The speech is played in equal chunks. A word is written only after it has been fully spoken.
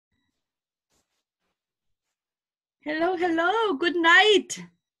Hello, hello. Good night.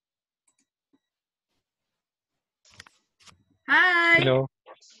 Hi. Hello.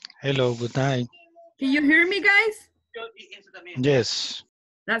 Hello, good night. Can you hear me, guys? Yes.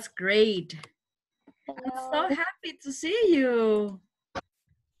 That's great. I'm so happy to see you.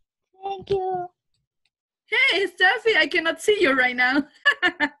 Thank you. Hey, Steffi, I cannot see you right now.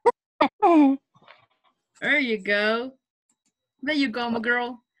 There you go. There you go, my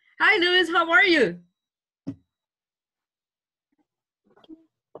girl. Hi, Luis. How are you?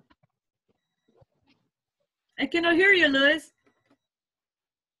 I cannot hear you, Luis.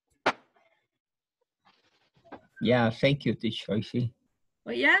 Yeah, thank you, teacher. I see.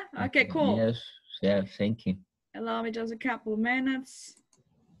 Oh, yeah? Okay, cool. Yes, yeah, thank you. Allow me just a couple of minutes.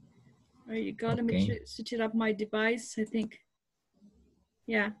 There you go. Let me switch it up my device, I think.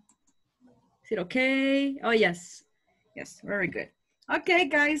 Yeah. Is it okay? Oh, yes. Yes, very good. Okay,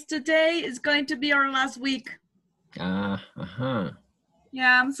 guys, today is going to be our last week. Yeah,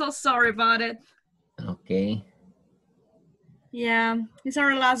 I'm so sorry about it. Okay. Yeah, it's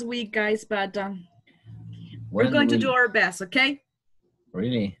our last week, guys, but we're going to do our best, okay?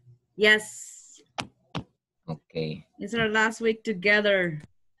 Really? Yes. Okay. It's our last week together.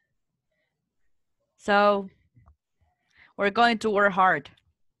 So we're going to work hard.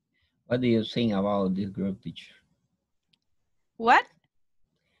 What do you think about this group, teacher? What?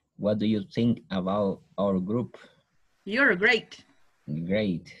 What do you think about our group? You're great.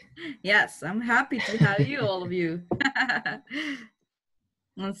 Great. Yes, I'm happy to have you, all of you.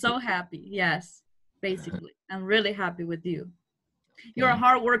 I'm so happy. Yes, basically. I'm really happy with you. You're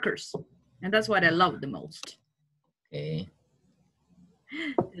hard workers, and that's what I love the most. Okay.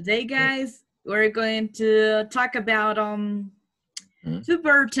 Today, guys, we're going to talk about two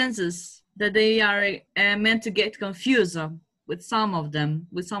verb tenses that they are meant to get confused with some of them,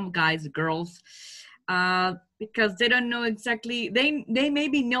 with some guys, girls, because they don't know exactly, they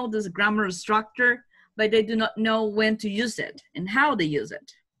maybe know this grammar structure, but they do not know when to use it and how they use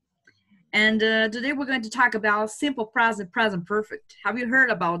it. And today we're going to talk about simple present, present perfect. Have you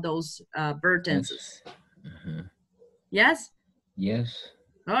heard about those verb tenses? Yes? Yes.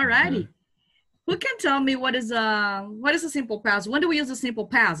 All righty. Who can tell me what is a simple past? When do we use the simple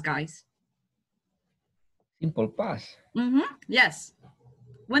past, guys? Simple past. Yes.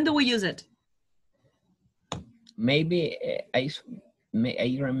 When do we use it? Maybe I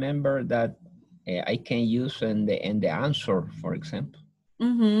remember that I can use in the answer, for example.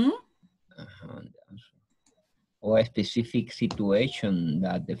 Or a specific situation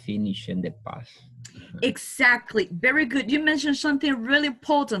that they finish in the past. Exactly. Very good. You mentioned something really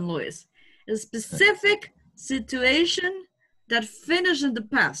important, Luis. A specific situation that finished in the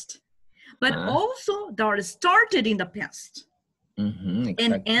past, but also that started in the past exactly.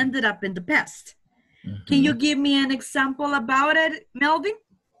 and ended up in the past. Can you give me an example about it, Melvin?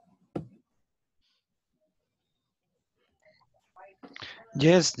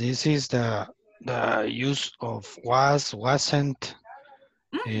 Yes, this is the use of was, wasn't,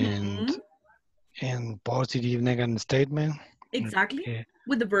 and positive negative statement. Exactly.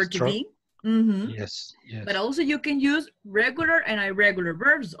 With the verb to be. Yes, yes. But also you can use regular and irregular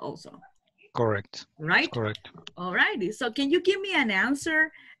verbs also. Correct. Right? That's correct. All righty. So can you give me an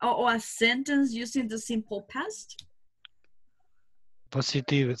answer or a sentence using the simple past?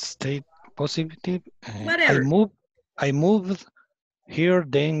 Positive state, positive. Whatever. I moved here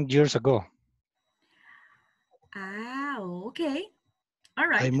 10 years ago. Okay. All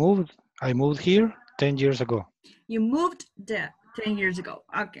right. I moved here 10 years ago. You moved there 10 years ago.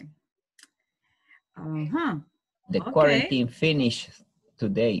 Okay. The quarantine finished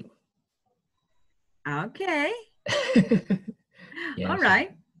today. Okay. Yes. All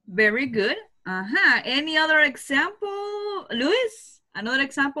right. Very good. Any other example, Luis? Another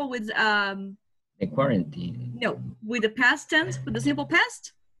example with the quarantine. No, with the past tense, with the simple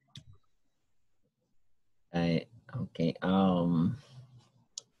past. Okay.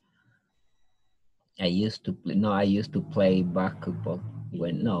 I used to play. No, I used to play basketball.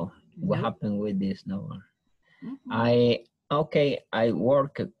 What happened with this? No. I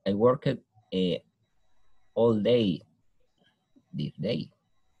worked all day this day.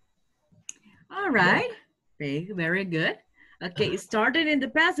 All right. Very good. Okay, it started in the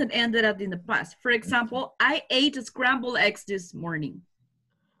past and ended up in the past. For example, I ate scrambled eggs this morning.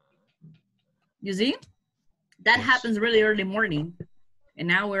 You see? That happens really early morning. And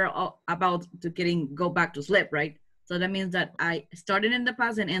now we're all about to go back to sleep, right? So that means that I started in the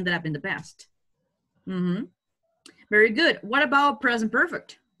past and ended up in the past. Very good. What about present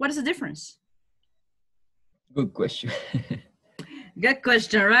perfect? What is the difference? Good question. Good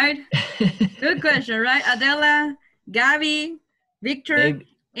question, right? Good question, right? Adela, Gabby, Victor, Maybe.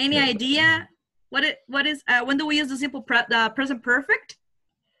 any idea? What is when do we use the simple present perfect?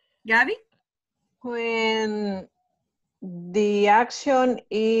 Gabby? When the action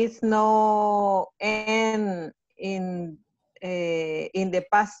is no end in the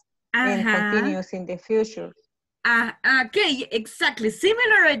past and continues in the future. Okay, exactly.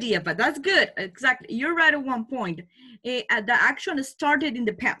 Similar idea, but that's good. Exactly. You're right at one point. The action started in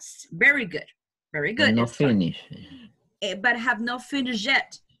the past. Very good. Very good. But not finished. But have not finished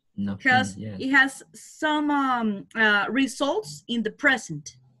yet. Because it has some results in the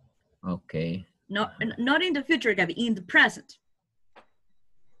present. Okay. Not in the future, Gabby, in the present.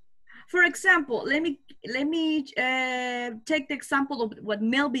 For example, let me take the example of what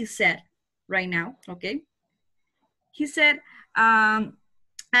Melby said right now, okay? He said, I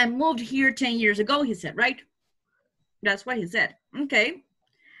moved here 10 years ago, he said, right? That's what he said. Okay.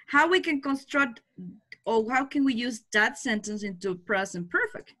 How we can construct, or how can we use that sentence into present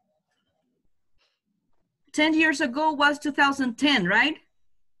perfect? 10 years ago was 2010, right?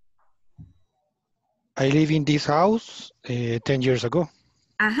 I live in this house 10 years ago.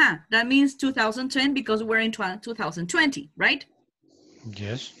 That means 2010 because we're in 2020, right?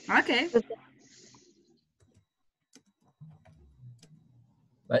 Yes. Okay.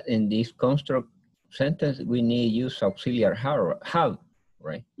 But in this construct sentence, we need use auxiliary have,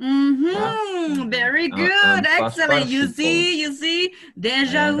 right? Very good. Excellent. You see,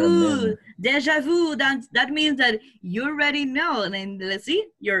 deja vu. Deja vu. That means that you already know. And let's see,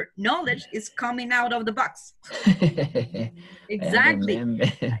 your knowledge is coming out of the box. Exactly.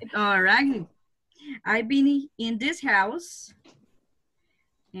 All right. I've been in this house.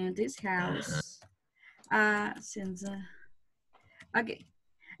 Since okay.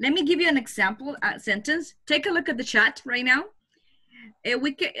 Let me give you an example sentence. Take a look at the chat right now.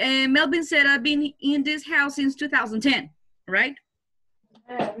 Melvin said, I've been in this house since 2010, right?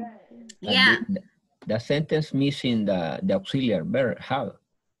 Yeah. The sentence missing the auxiliary verb have.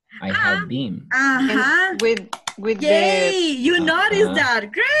 I have been. With Yay, you noticed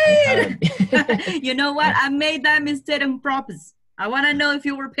that. Great. You know what? I made that mistake on purpose. I want to know if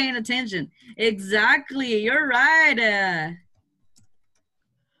you were paying attention. Exactly. You're right.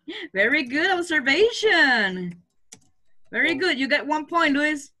 Very good observation. Very good. You got 1 point,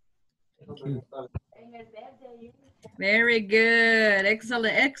 Luis. Very good.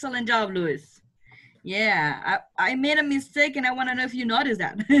 Excellent. Excellent job, Luis. Yeah, I made a mistake and I want to know if you noticed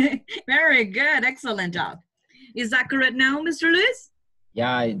that. Very good. Excellent job. Is that correct now, Mr. Luis?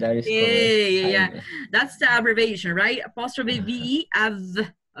 Yeah, that is correct. Yeah. That's the abbreviation, right? Apostrophe V-E,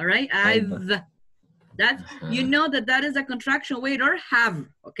 I've. All right? I've. That's, you know that is a contraction word or have,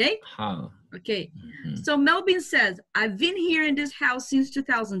 okay? Have. Okay. So Melvin says, I've been here in this house since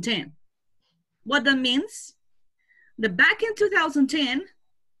 2010. What that means? That back in 2010,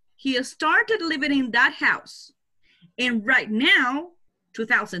 he started living in that house. And right now,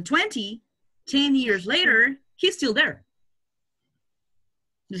 2020, 10 years later, he's still there.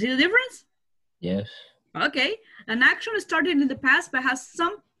 You see the difference? Yes. Okay. An action started in the past but has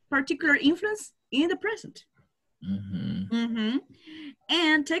some particular influence in the present.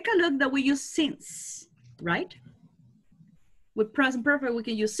 And take a look that we use since, right? With present perfect, we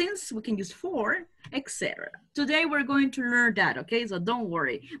can use since, we can use for, etc. Today, we're going to learn that, okay? So don't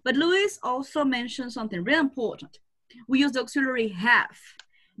worry. But Luis also mentioned something really important. We use the auxiliary have.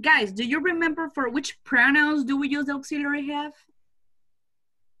 Guys, do you remember for which pronouns do we use the auxiliary have?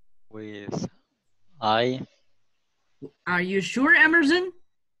 With I. Are you sure, Emerson?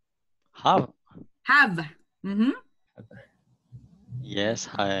 Have. Have. Yes,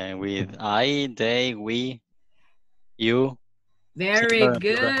 with I, they, we, you. Very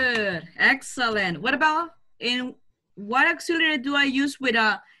good. Excellent. What about in what auxiliary do I use with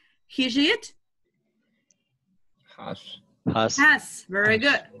he, she, it? Has. Has. Very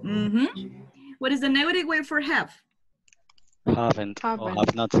good. What is the negative way for have? Haven't. Or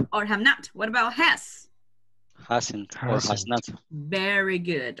have not. Or have not. What about has? Hasn't. Or has not. Very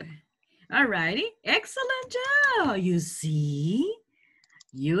good. All righty. Excellent job. You see?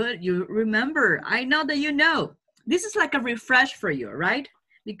 You remember. I know that you know. This is like a refresh for you, right?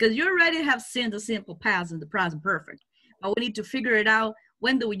 Because you already have seen the simple past and the present perfect. But we need to figure it out.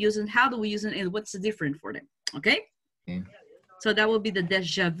 When do we use it? How do we use it? And what's the difference for them? Okay? So that will be the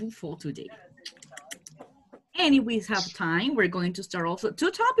déjà vu for today. And we have time. We're going to start also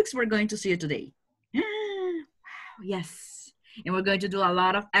 2 topics we're going to see today. Yes. And we're going to do a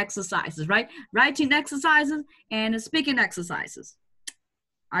lot of exercises, right? Writing exercises and speaking exercises.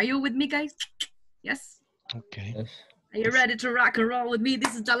 Are you with me, guys? Yes? Okay. Yes. Are you ready to rock and roll with me?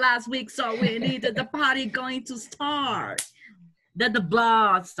 This is the last week, so we need the party going to start. That the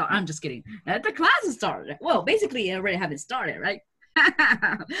blog start. I'm just kidding. That the class is started. Well, basically, you already have it started, right?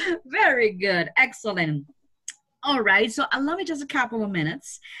 Very good. Excellent. All right. So allow me just a couple of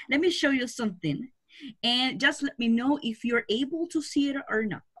minutes. Let me show you something. And just let me know if you're able to see it or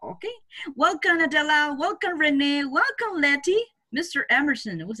not. Okay. Welcome, Adela. Welcome, Renee. Welcome, Letty. Mr.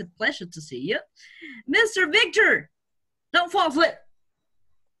 Emerson. It was a pleasure to see you. Mr. Victor. Don't fall asleep.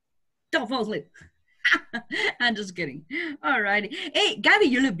 Don't fall asleep. I'm just kidding. All righty. Hey, Gabby,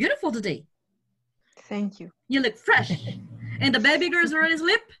 you look beautiful today. Thank you. You look fresh. And the baby girl's already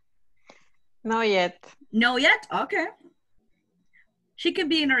asleep? Not yet. No yet? Okay. She can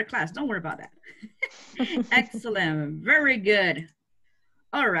be in our class. Don't worry about that. Excellent. Very good.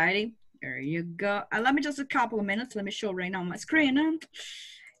 All righty. There you go. Let me just a couple of minutes. Let me show right now on my screen.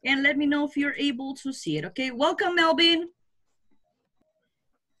 And let me know if you're able to see it. Okay. Welcome, Melvin.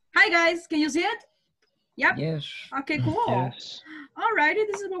 Hi, guys. Can you see it? Yep. Yes. Okay, cool. Yes. All righty.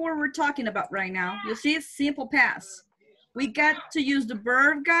 This is what we're talking about right now. You see it's simple past. We got to use the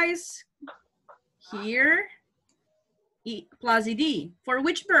verb, guys. Here. Plus ed. For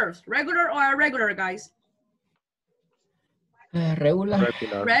which verbs? Regular or irregular, guys? Regular.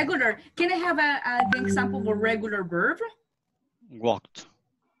 Regular. Can I have an example of a regular verb? Walked.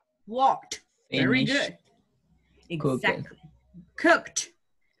 Walked. Very Finished. good. Exactly. Cooked.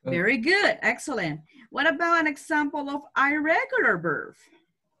 Very good. Excellent. What about an example of irregular verb?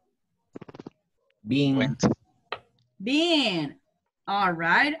 Being. Went. Been. All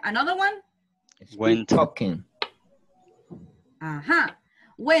right. Another one? Went. Talking.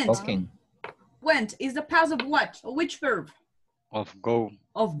 Went. Talking. Went is the past of what? Of which verb? Of go.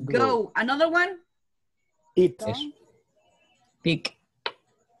 Of go. Another one? Eat. Speak.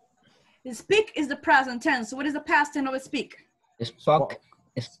 Speak is the present tense. So what is the past tense of speak? Spoke.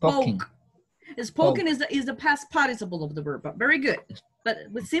 Spoken. Spoken is the past participle of the verb. Very good. But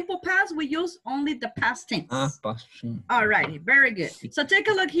with simple past, we use only the past tense. Past. All righty, very good. So take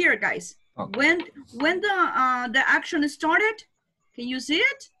a look here, guys. Okay. When the action started, can you see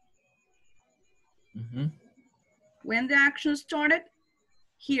it? Mm-hmm. When the action started,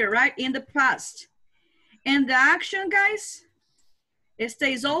 here, right, in the past. And the action, guys, it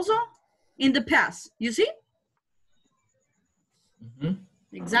stays also in the past. You see? Mm-hmm.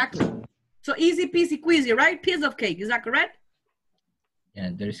 Exactly. So easy peasy queasy, right? Piece of cake. Is that correct?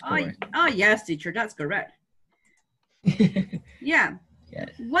 Yeah, that is correct. Oh yes, teacher, that's correct. Yeah. Yes.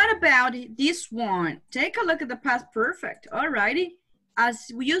 What about this one? Take a look at the past perfect. All righty. As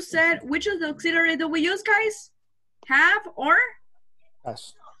you said, which is the auxiliary that we use, guys? Have or?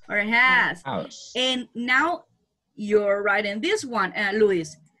 Has. Or has. House. And now you're writing this one,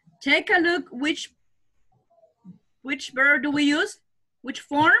 Luis. Take a look which verb do we use? Which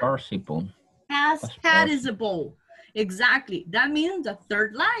form? Participle. Past participle. Exactly. That means the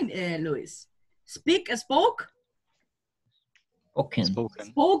third line, Luis. Speak, spoke. Spoken. Spoken.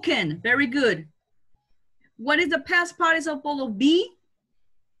 Spoken. Very good. What is the past participle of be?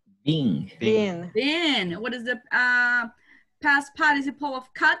 Being. Been. Been. What is the past participle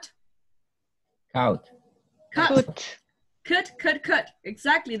of cut? Out. Cut. Cut.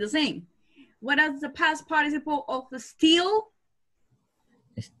 Exactly the same. What is the past participle of steal?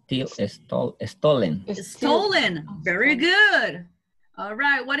 Stolen. Stolen. Very good. All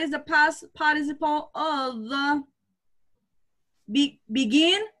right. What is the past participle of the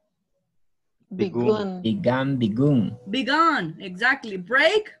begin? Begun. Begun. Begun. Exactly.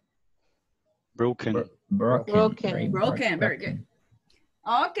 Break? Broken. Broken. Broken. Very good.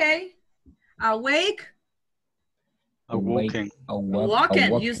 Okay. Awake? Awoken.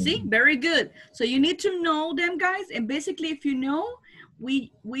 Awoken. You see? Very good. So you need to know them, guys. And basically, if you know,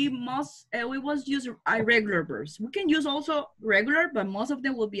 we must use irregular verbs. We can use also regular, but most of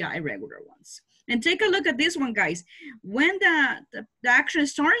them will be irregular ones. And take a look at this one, guys. When the action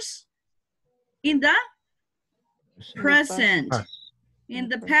starts in the present, in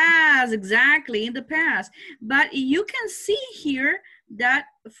the past, exactly, in the past. But you can see here that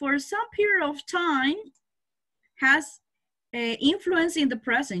for some period of time has influence in the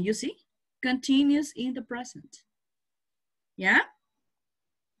present, you see? Continues in the present. Yeah?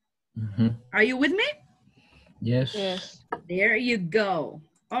 Mm-hmm. Are you with me? Yes. Yes. There you go.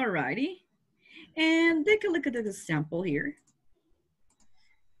 All righty. And take a look at the example here.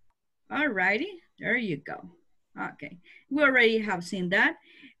 All righty. There you go. Okay. We already have seen that.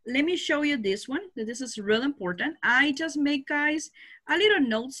 Let me show you this one. This is really important. I just make, guys, a little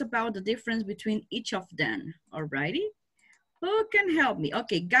notes about the difference between each of them. All righty. Who can help me?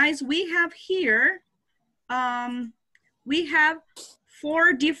 Okay, guys, we have here we have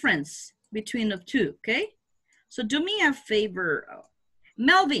 4 differences between the two, okay? So do me a favor.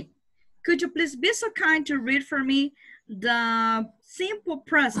 Melvin, could you please be so kind to read for me the simple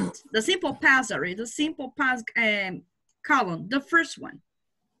present, the simple past, sorry, the simple past column, the first one.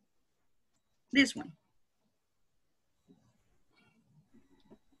 This one.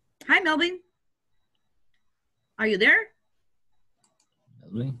 Hi, Melvin. Are you there?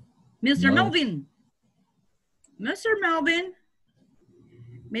 Melvin? Mr. No. Melvin. Mr. Melvin.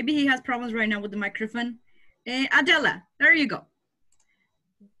 Maybe he has problems right now with the microphone. Adela, there you go.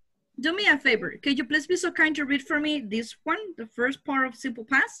 Do me a favor. Could you please be so kind to read for me this one, the first part of simple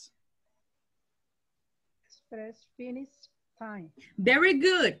past? Express finish time. Very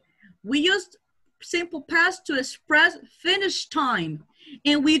good. We used simple past to express finish time.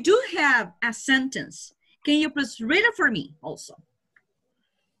 And we do have a sentence. Can you please read it for me also?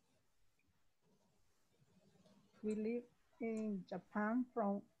 We live in Japan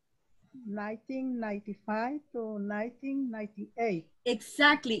from 1995 to 1998.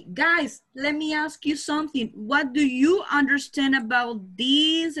 Exactly. Guys, let me ask you something. What do you understand about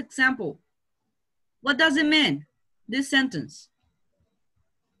this example? What does it mean, this sentence?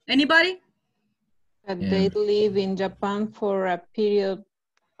 Anybody? That they live in Japan for a period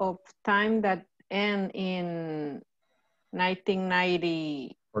of time that end in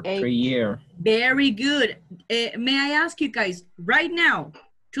 1998. For 3 years. Very good. May I ask you guys, right now,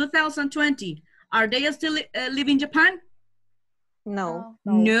 2020, are they still live in Japan? No.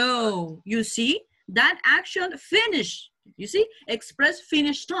 No. You see, that action finish. You see, express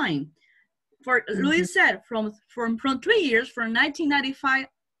finish time. For Luis said, from 3 years, from 1995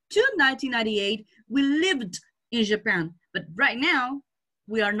 to 1998, we lived in Japan. But right now,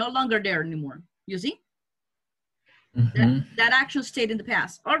 we are no longer there anymore. You see? That action stayed in the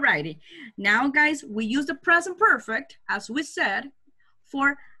past. Alrighty. Now, guys, we use the present perfect, as we said,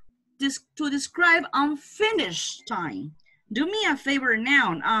 for this to describe unfinished time. Do me a favor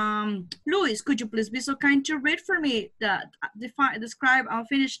now. Luis, could you please be so kind to read for me describe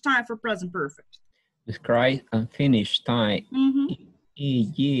unfinished time for present perfect? Describe unfinished time.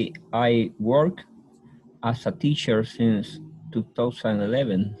 E.g., I work as a teacher since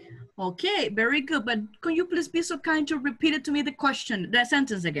 2011. Okay, very good. But can you please be so kind to repeat it to me, the question, the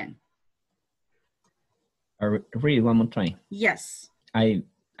sentence again? Read it one more time. Yes. I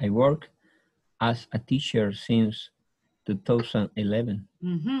work as a teacher since 2011.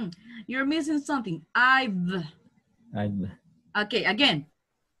 You're missing something. I've. Okay, again.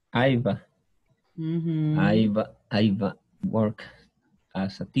 I've worked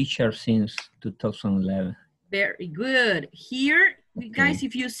as a teacher since 2011. Very good. Here, guys,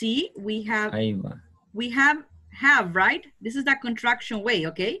 if you see, we have right? This is the contraction way,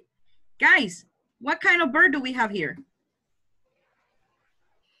 okay? Guys, what kind of verb do we have here?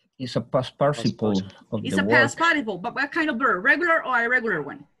 It's a past participle of it's the a work. past participle, but what kind of verb? Regular or irregular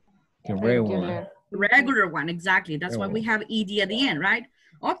one? Irregular. Regular one, exactly. That's why we have ed at the end, right?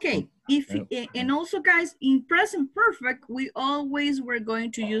 Okay. And also, guys, in present perfect, we always were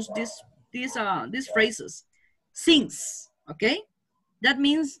going to use these phrases. Since, okay? That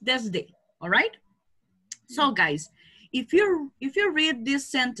means this day, all right? So, guys, if you read this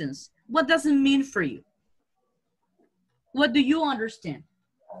sentence, what does it mean for you? What do you understand?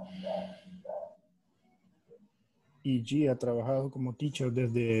 E.g. ha trabajado como teacher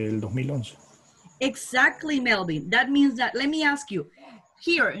desde el 2011. Exactly, Melvin. That means that, let me ask you,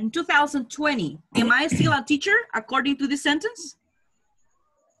 here in 2020, am I still a teacher according to this sentence?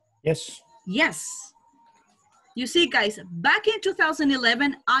 Yes. Yes. You see, guys, back in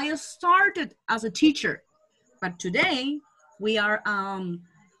 2011, I started as a teacher, but today we are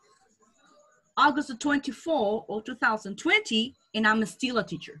August 24 of 2020, and I'm still a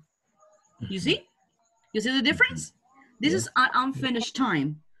teacher. You see? You see the difference? This is an unfinished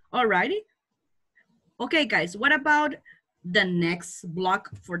time. Alrighty. Okay, guys, what about the next block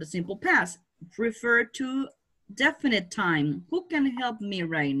for the simple past? Refer to definite time. Who can help me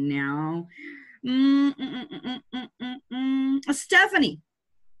right now? Stephanie.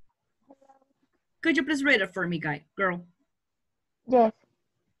 Could you please read it for me, girl? Yes.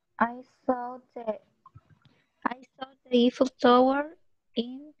 I saw the Eiffel Tower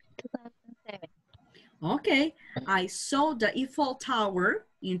in 2007. Okay, I saw the Eiffel Tower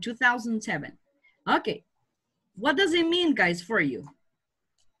in 2007. Okay, what does it mean, guys, for you?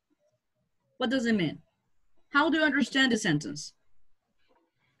 What does it mean? How do you understand the sentence?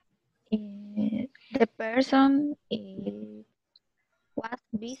 The person was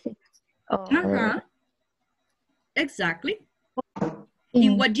busy. Exactly.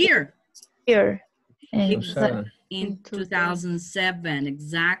 In what year? Year. In 2007,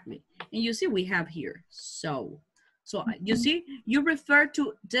 exactly. And you see, we have here, so you see, you refer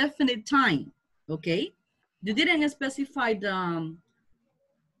to definite time, okay? You didn't specify the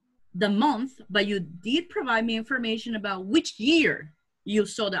month, but you did provide me information about which year you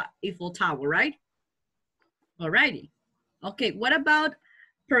saw the Eiffel Tower, right? Alrighty. Okay, what about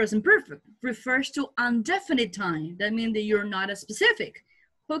present perfect? Refers to indefinite time. That means that you're not as specific.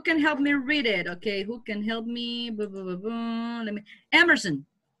 Who can help me read it? Okay, who can help me? Let me. Emerson,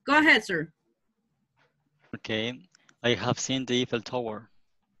 go ahead, sir. Okay, I have seen the Eiffel Tower.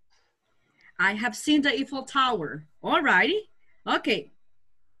 I have seen the Eiffel Tower. All righty. Okay.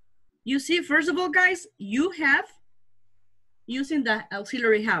 You see, first of all, guys, you have using the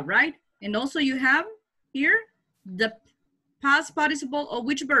auxiliary have, right? And also you have here the past participle of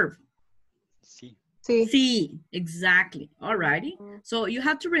which verb? Sí. See, exactly. All righty. So you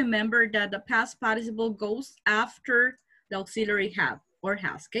have to remember that the past participle goes after the auxiliary have or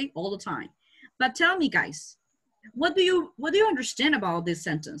has, okay, all the time. But tell me, guys, what do you understand about this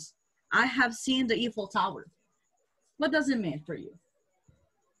sentence? I have seen the Eiffel Tower. What does it mean for you?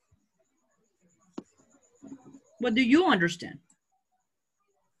 What do you understand?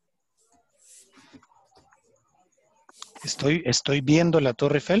 Estoy viendo la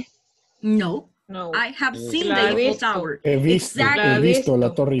Torre Eiffel. No. No. I have seen the Eiffel Tower. He visto la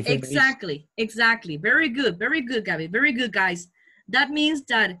Torre Eiffel. Exactly. Very good, Gabby. Very good, guys. That means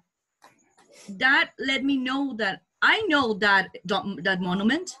that let me know that I know that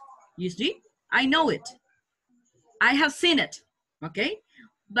monument. You see, I know it. I have seen it. Okay,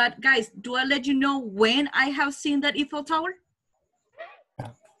 but guys, do I let you know when I have seen that Eiffel Tower?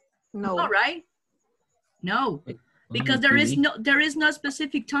 No. All right. No. Because there is no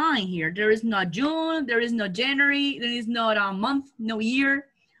specific time here. There is no June, there is no January, there is no month, no year.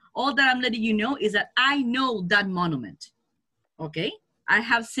 All that I'm letting you know is that I know that monument. Okay? I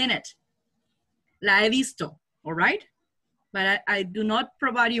have seen it. La he visto. All right? But I do not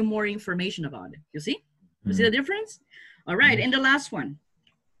provide you more information about it. You see? You see the difference? All right. And the last one.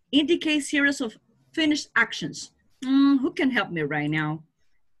 Indicate series of finished actions. Who can help me right now?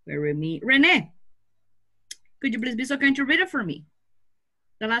 Where me? Renee. Could you please be so kind to read it for me?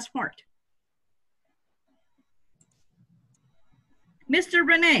 The last part. Mr.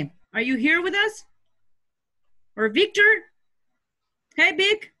 Rene, are you here with us? Or Victor? Hey,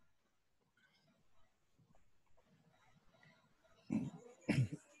 Vic.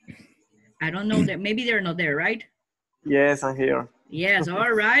 I don't know that. Maybe they're not there, right? Yes, I'm here. Yes,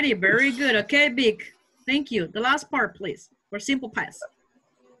 all righty. Very good. Okay, Vic. Thank you. The last part, please, for simple past.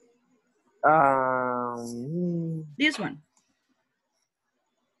 This one.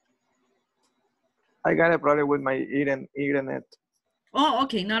 I got a problem with my internet. Oh,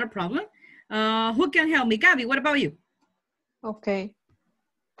 okay, not a problem. Who can help me? Gabby, what about you? Okay.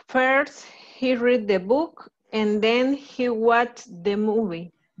 First, he read the book and then he watched the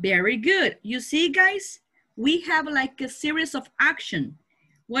movie. Very good. You see, guys, we have like a series of action.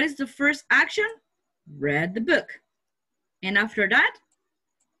 What is the first action? Read the book. And after that,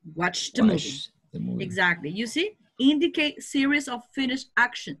 watch the movie. Exactly. You see, indicate series of finished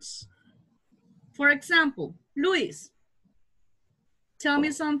actions. For example, Luis, tell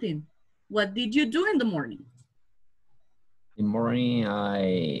me something. What did you do in the morning? In the morning,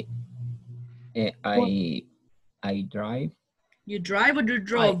 I drive. You drive or you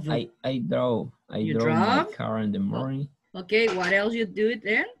drove? I drove. I drove my car in the morning. Okay, what else you do it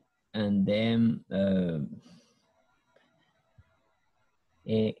then? And then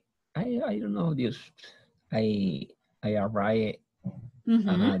I don't know, just I arrived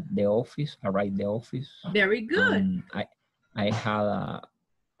at the office. Very good. And I had a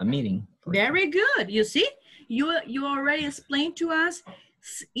meeting. Very good. You see, you already explained to us,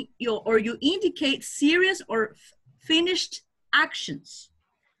 or you indicate series or finished actions.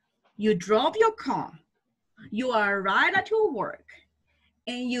 You drove your car, you arrived at your work,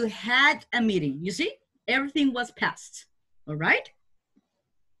 and you had a meeting. You see, everything was past. All right.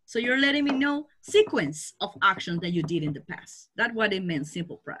 So you're letting me know sequence of actions that you did in the past. That's what it means,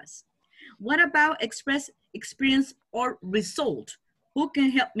 simple past. What about express, experience, or result? Who can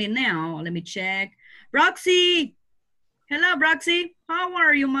help me now? Let me check. Roxy. Hello, Roxy. How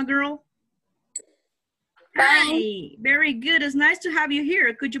are you, my girl? Hi. Very good. It's nice to have you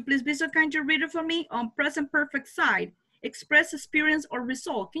here. Could you please be so kind to read it for me on present perfect side? Express, experience, or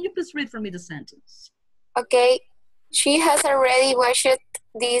result. Can you please read for me the sentence? Okay. She has already watched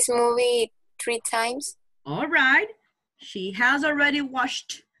this movie 3 times. All right. She has already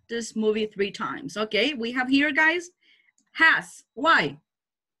watched this movie 3 times. Okay, we have here, guys, has. Why?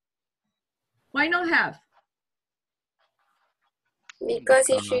 Why not have? Because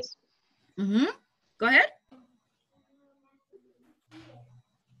it should. Go ahead.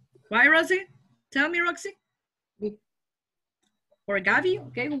 Why, Rosie? Tell me, Roxy. Or Gabi,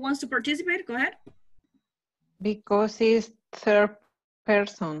 okay, who wants to participate? Go ahead. Because it's third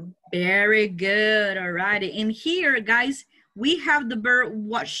person. Very good, all righty. And here, guys, we have the verb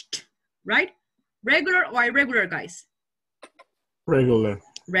watched, right? Regular or irregular, guys? Regular.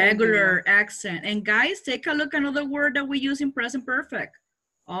 Regular accent. And guys, take a look at another word that we use in present perfect.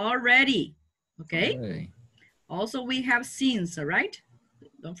 Already, okay? Already. Also, we have since, all right?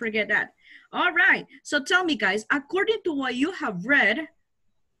 Don't forget that. All right, so tell me, guys, according to what you have read,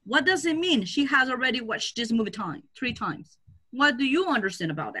 what does it mean? She has already watched this movie 3 times. What do you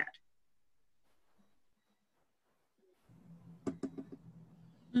understand about that?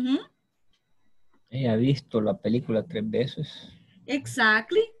 Ella ha visto la película 3 veces.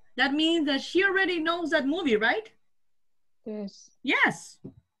 Exactly. That means that she already knows that movie, right? Yes. Yes.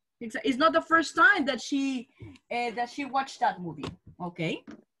 It's not the first time that she watched that movie. Okay.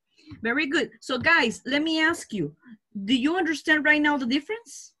 Very good. So guys, let me ask you, do you understand right now the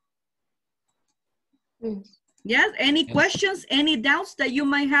difference? Yes. Yes. Any questions, any doubts that you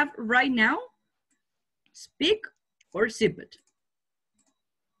might have right now? Speak or sip it.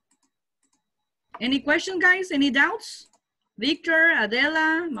 Any questions, guys? Any doubts? Victor,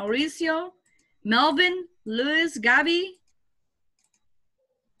 Adela, Mauricio, Melvin, Luis, Gabi,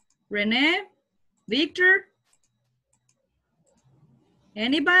 Rene, Victor?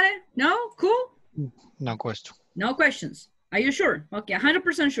 Anybody? No? Cool? No question. No questions. Are you sure? Okay,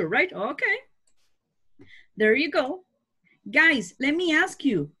 100% sure, right? Okay. There you go. Guys, let me ask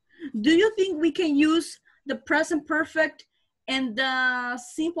you, do you think we can use the present perfect and the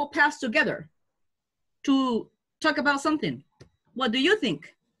simple past together to talk about something? What do you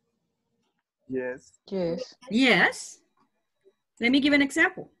think? Yes. Yes. Yes. Let me give an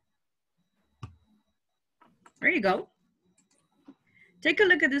example. There you go. Take a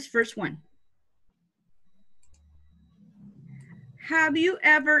look at this first one. Have you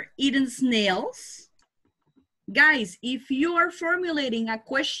ever eaten snails? Guys, if you are formulating a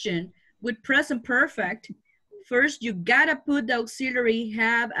question with present perfect, first you gotta put the auxiliary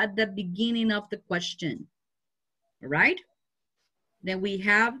have at the beginning of the question. All right? Then we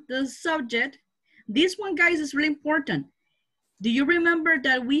have the subject. This one, guys, is really important. Do you remember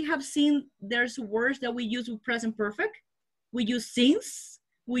that we have seen there's words that we use with present perfect? We use since,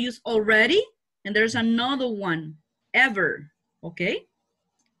 we use already, and there's another one, ever, okay?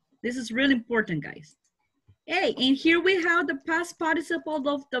 This is really important, guys. Hey, and here we have the past participle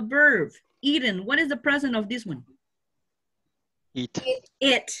of the verb, eaten. What is the present of this one? Eat.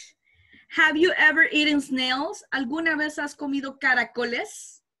 It. Have you ever eaten snails? ¿Alguna vez has comido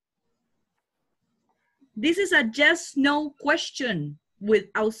caracoles? This is a yes, no question with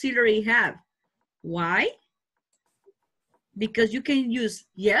auxiliary have. Why? Because you can use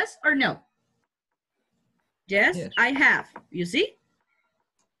yes or no. Yes, yes, I have. You see?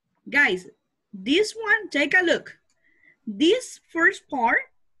 Guys, this one, take a look. This first part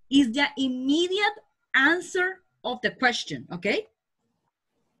is the immediate answer of the question, okay?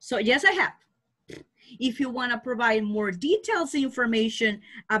 So yes, I have. If you want to provide more details information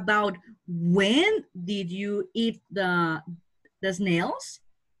about when did you eat the snails,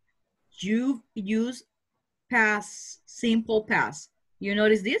 you use past, simple past. You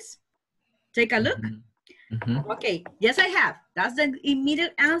notice this? Take a look. Okay, yes, I have. That's the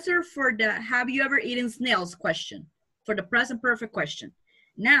immediate answer for the have you ever eaten snails question, for the present perfect question.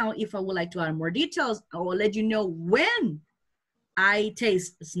 Now, if I would like to add more details, I will let you know when I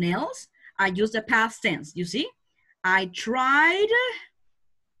taste snails. I use the past tense, you see? I tried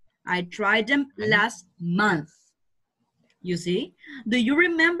them last month. You see? Do you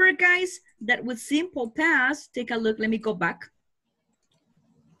remember, guys, that with simple past, take a look, let me go back.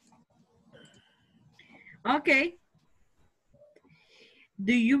 Okay.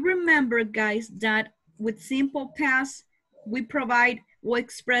 Do you remember, guys, that with simple past, we provide or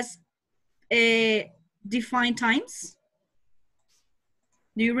express defined times?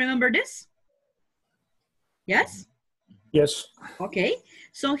 Do you remember this? Yes? Yes. Okay,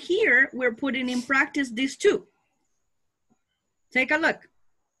 so here we're putting in practice these two. Take a look.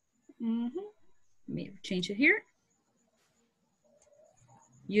 Let me change it here.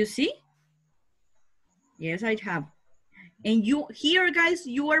 You see? Yes, I have. And you here, guys,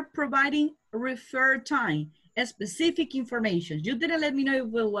 you are providing referred time, a specific information. You didn't let me know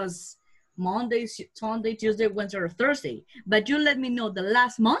if it was Monday, Sunday, Tuesday, Wednesday, or Thursday, but you let me know the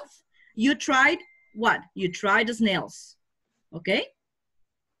last month you tried what? You tried the snails, okay?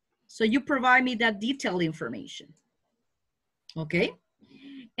 So you provide me that detailed information. Okay?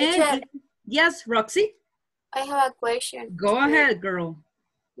 Teacher, Yes, Roxy? I have a question. Go ahead, girl.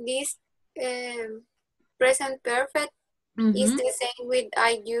 This present perfect is the same with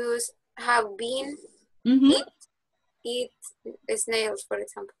I use have been, eat snails, for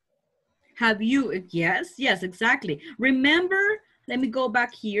example. Have you? Yes, yes, exactly. Remember, let me go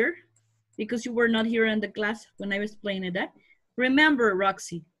back here because you were not here in the class when I was explaining that. Remember,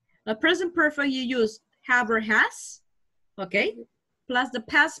 Roxy, a present perfect you use have or has, okay, plus the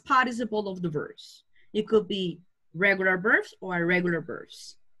past participle of the verbs. It could be regular verbs or irregular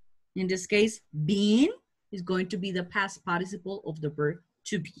verbs. In this case, been is going to be the past participle of the verb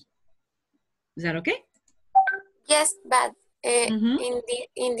to be. Is that okay? Yes, but in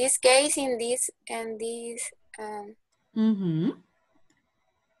this case, in this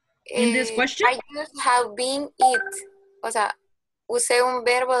question, I use have been eat. O sea, usé un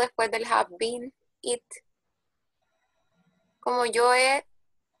verbo después del have been eat. Como yo he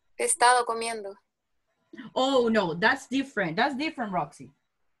estado comiendo. Oh no, that's different. That's different, Roxy.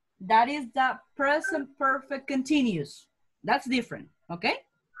 That is the present perfect continuous. That's different, okay?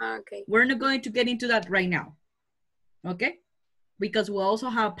 Okay. We're not going to get into that right now, okay? Because we also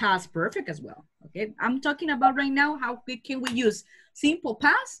have past perfect as well, okay? I'm talking about right now how can we use simple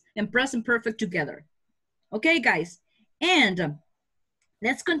past and present perfect together. Okay, guys? And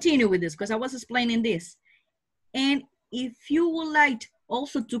let's continue with this because I was explaining this. And if you would like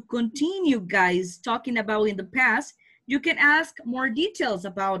also to continue, guys, talking about in the past, you can ask more details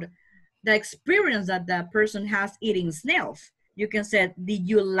about the experience that the person has eating snails. You can say, did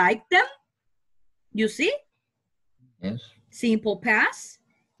you like them? You see? Yes. Simple past.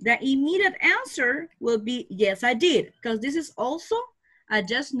 The immediate answer will be, yes, I did. Because this is also a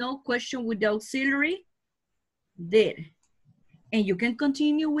just no question with the auxiliary did. And you can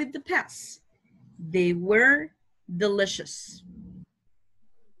continue with the past. They were delicious.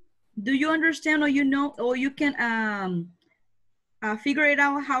 Do you understand or you know, or you can figure it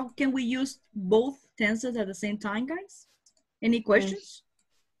out how can we use both tenses at the same time, guys? Any questions?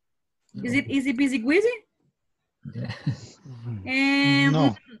 No. Is it easy peasy squeezy? Yeah.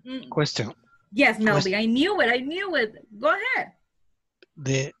 No. Question. Yes, Melby, I knew it. Go ahead.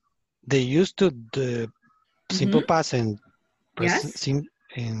 They used to the simple past and present, yes.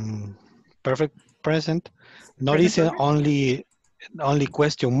 in perfect present. Not is only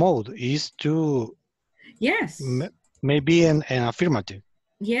question mode, is to yes maybe an affirmative.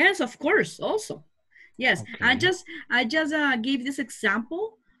 Yes, of course, also. Yes, okay. I just gave this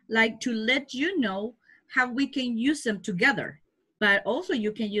example like to let you know how we can use them together. But also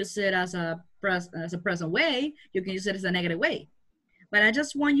you can use it as a present way. You can use it as a negative way. But I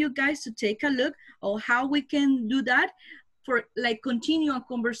just want you guys to take a look at how we can do that for like continue a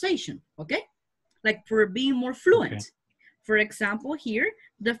conversation, okay? Like for being more fluent. Okay. For example, here,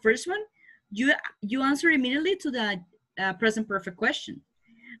 the first one, you answer immediately to the present perfect question.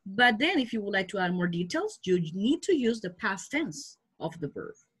 But then if you would like to add more details, you need to use the past tense of the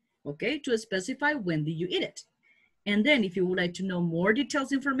verb, okay? To specify when did you eat it. And then if you would like to know more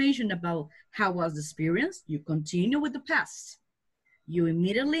details information about how was the experience, you continue with the past. You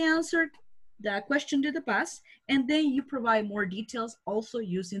immediately answered the question to the past, and then you provide more details also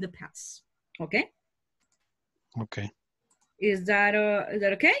using the past, okay? Okay. Is that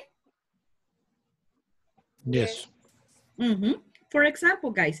okay? Yes. For example,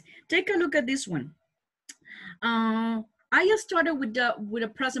 guys, take a look at this one. I just started with a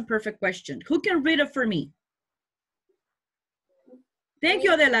present perfect question. Who can read it for me? Thank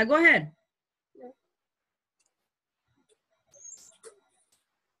you, Adela. Go ahead.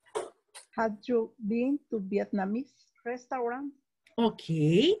 Have you been to Vietnamese restaurant?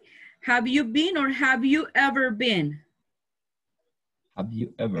 Okay. Have you been or have you ever been? Have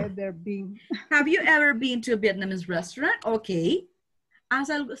you ever been? Have you ever been to a Vietnamese restaurant? Okay. ¿Has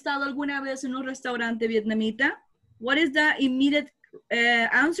estado alguna vez en un restaurante vietnamita? What is the immediate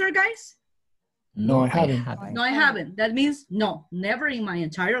answer, guys? No, I haven't. No, I haven't. That means no, never in my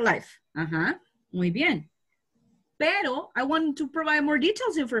entire life. Muy bien. Pero I want to provide more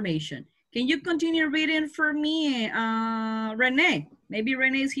details information. Can you continue reading for me, Renee? Maybe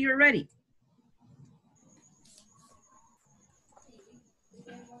Renee is here already.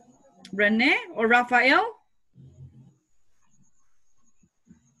 Renee or Rafael?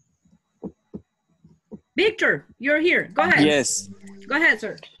 Victor, you're here. Go ahead. Yes. Go ahead,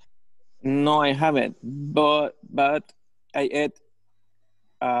 sir. No, I haven't. But I ate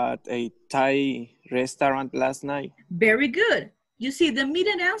at a Thai restaurant last night. Very good. You see, the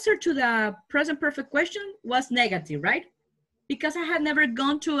immediate answer to the present perfect question was negative, right? because I had never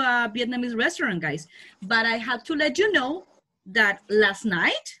gone to a Vietnamese restaurant, guys. But I had to let you know that last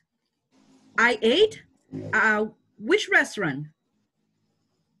night I ate which restaurant?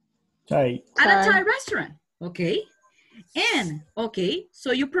 Thai. At a Thai restaurant, okay? And, okay,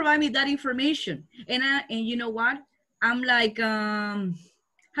 so you provide me that information. And you know what? I'm like,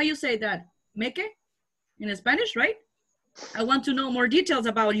 how you say that? Meke? In Spanish, right? I want to know more details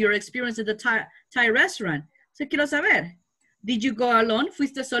about your experience at the Thai restaurant. So quiero saber, did you go alone?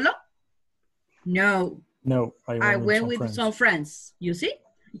 ¿Fuiste solo? No. No, I went with some friends. You see?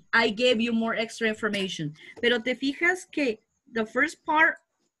 I gave you more extra information. Pero te fijas que the first part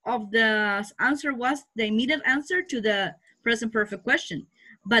of the answer was the immediate answer to the present perfect question.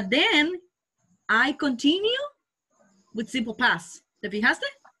 But then I continue with simple past. ¿Te fijaste?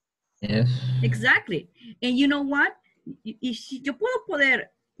 Yes. Exactly. And you know what? Y si yo puedo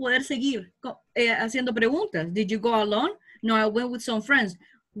poder seguir haciendo preguntas. Did you go alone? No, I went with some friends.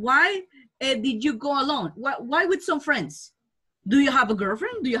 Why did you go alone? Why with some friends? Do you have a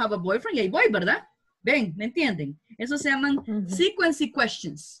girlfriend? Do you have a boyfriend? Y ahí voy, ¿verdad? Ven, ¿me entienden? Eso se llaman sequencing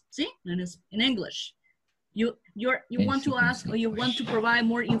questions, ¿sí? In English. You want to ask or you want to provide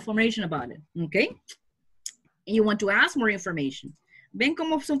more information about it, okay? And you want to ask more information. ¿Ven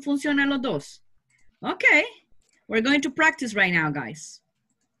cómo funcionan los dos? Okay, we're going to practice right now, guys.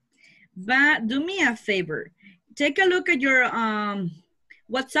 But do me a favor. Take a look at your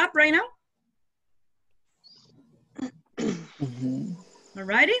WhatsApp right now.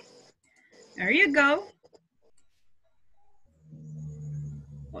 Alrighty, there you go.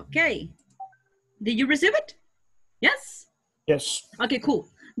 Okay, did you receive it? Yes? Yes. Okay, cool.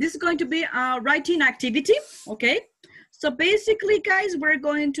 This is going to be a writing activity, okay? So basically, guys, we're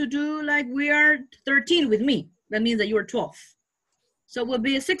going to do like we are 13 with me. That means that you are 12. So we'll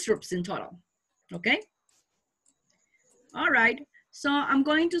be 6 groups in total, okay? All right, so I'm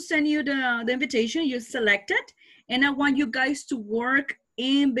going to send you the invitation. You select it, and I want you guys to work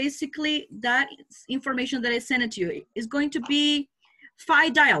in basically that information that I sent it to you. It's going to be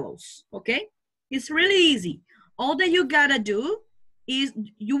 5 dialogues, okay? It's really easy. All that you gotta do is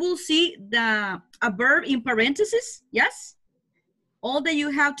you will see a verb in parentheses, yes? All that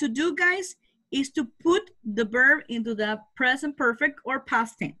you have to do, guys, is to put the verb into the present perfect or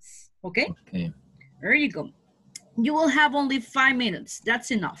past tense, okay? Okay. There you go. You will have only 5 minutes.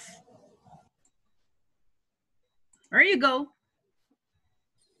 That's enough. There you go.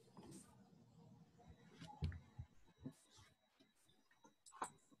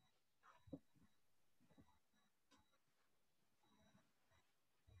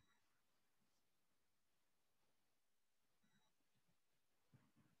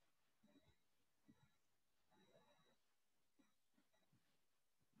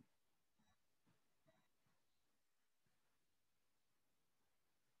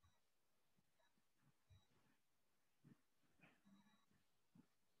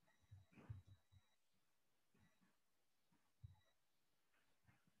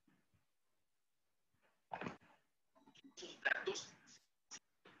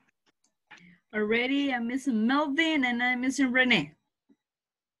 Already, I'm missing Melvin and I'm missing Renee.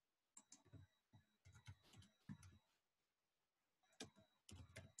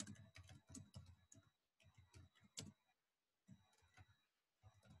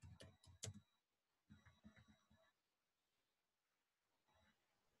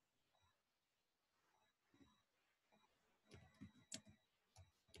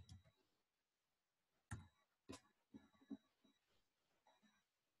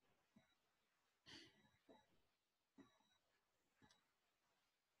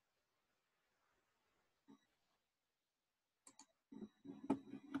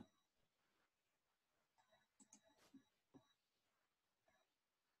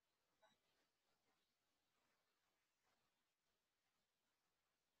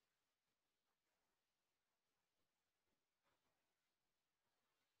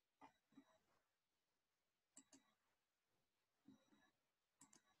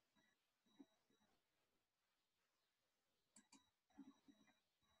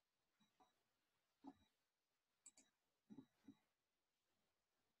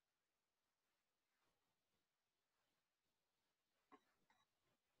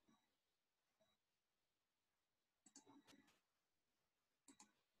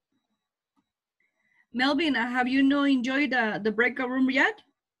 Melvin, have you not enjoyed the breakout room yet?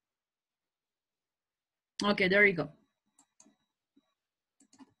 Okay, there you go.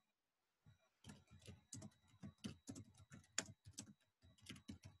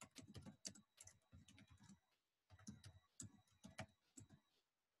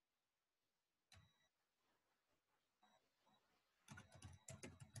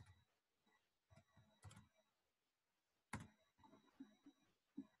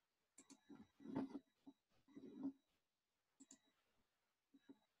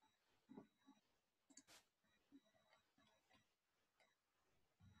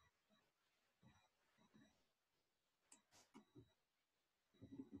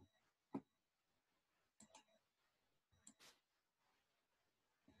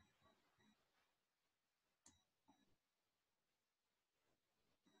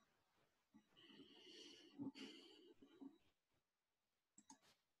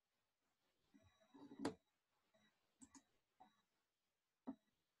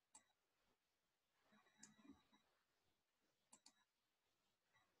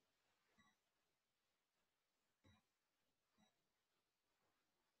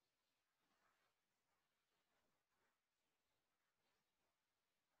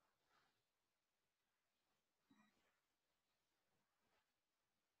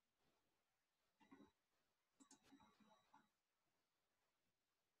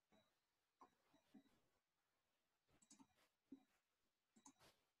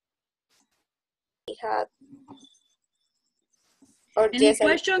 had. Or Any yes,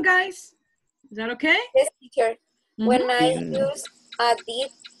 question, guys? Is that okay? Yes, teacher. When I use a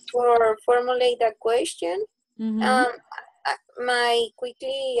did for formulate a question, my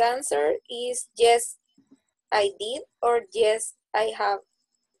quickly answer is yes, I did, or yes, I have.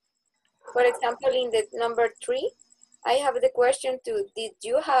 For example, in the number 3, I have the question to, did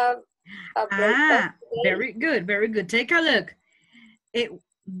you have a breakfast today? Very good, very good. Take a look.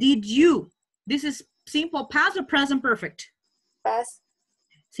 Did you? This is simple past or present perfect? Past.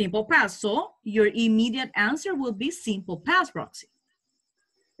 Simple past. So your immediate answer will be simple past, Roxy.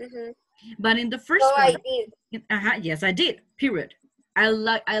 But in the first one, I did. Yes, I did. Period. I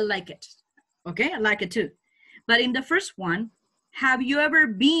like it. Okay, I like it too. But in the first one, have you ever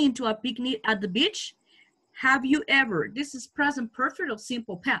been to a picnic at the beach? Have you ever? This is present perfect or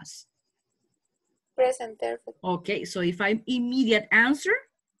simple past? Present perfect. Okay, so if I'm immediate answer,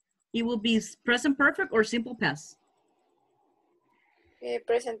 it will be present perfect or simple past?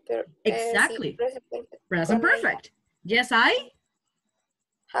 Present perfect. Exactly. Present perfect. Present perfect. Yes, I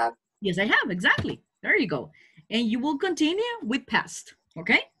have. Yes, I have. Exactly. There you go. And you will continue with past.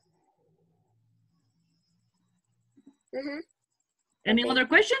 Okay? Any other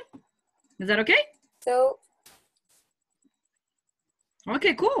question? Is that okay? So.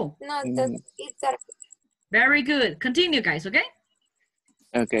 Okay, cool. No, it's that. Very good. Continue, guys, okay?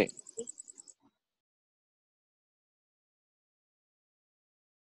 Okay.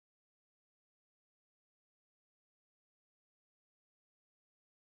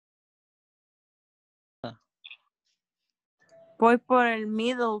 Voy por el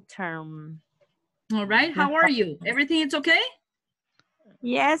middle term. All right. How are you? Everything is okay?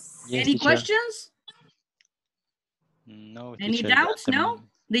 Yes. Any questions? No. Any Teacher, doubts? No?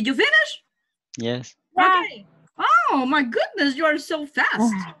 Did you finish? Yes. Okay. Oh, my goodness. You are so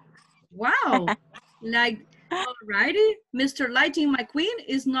fast. Wow. Like, alrighty. Mr. Lighting McQueen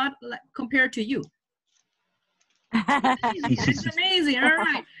is not compared to you. It's amazing. All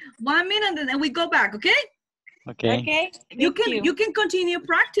right. 1 minute and then we go back, okay? Okay. Okay. You can continue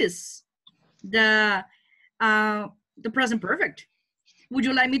practice the present perfect. Would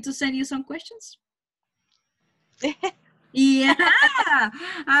you like me to send you some questions? Yeah.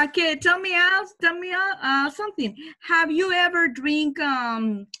 Okay. Tell me something. Have you ever drink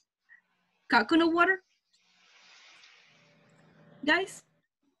coconut water, guys?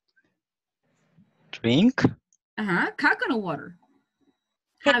 Drink? Coconut water.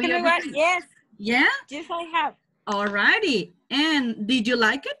 Coconut water? Yes. Yeah? Yes, I have. Alrighty. And did you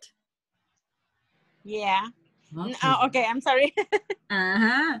like it? Yeah. Okay, okay, I'm sorry.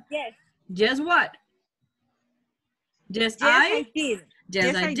 Yes. Just what? Just yes, I did.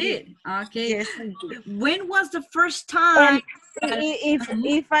 Yes, I did. Okay. Yes, I did. When was the first time?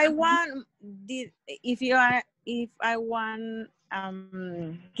 If I want, if I want,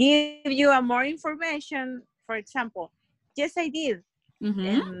 give you a more information, for example, yes, I did.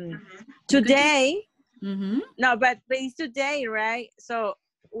 Today, no, but it's today, right? So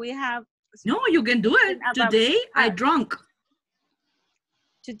we have. No, you can do it. Today, I drunk.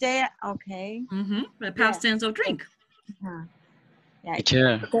 Today, okay. The past tense of drink. Yeah.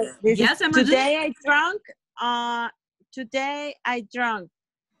 Teacher. Yes, Emerson? Today I drank. Today I drank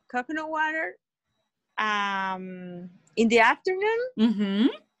coconut water. In the afternoon.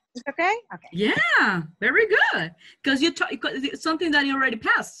 It's okay. Okay. Yeah, very good. Because it's something that you already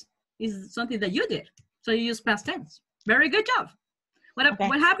passed. Is something that you did. So you use past tense. Very good job. What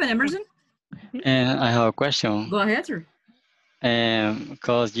happened, Emerson? And I have a question. Go ahead, sir.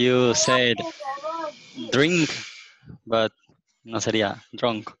 Because you said drink, but no sería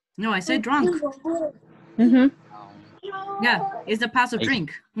drunk. No, I said drunk. Yeah, it's the past of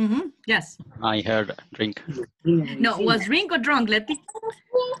drink. Yes. I heard drink. No, was drink or drunk, Letty?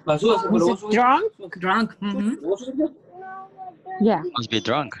 Drunk? Drunk. Yeah. Must be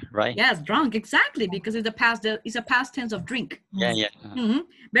drunk, right? Yes, drunk, exactly, because it's a past tense of drink. Yeah.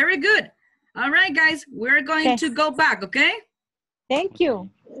 Very good. All right, guys, we're going to go back, okay? Thank you.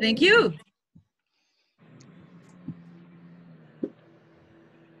 Thank you.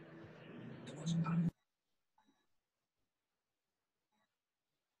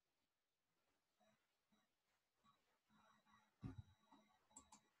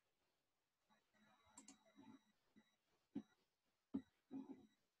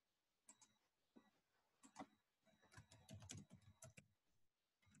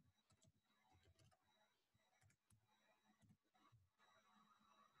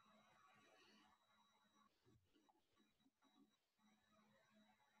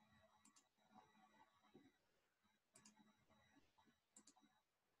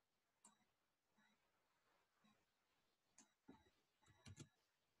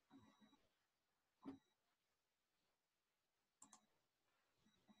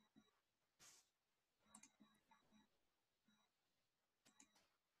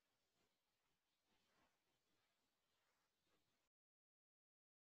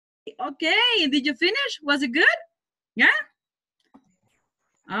 Okay, did you finish? Was it good? Yeah?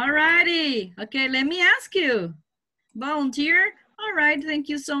 All righty. Okay, let me ask you. Volunteer. All right, thank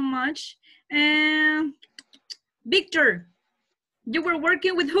you so much. And Victor, you were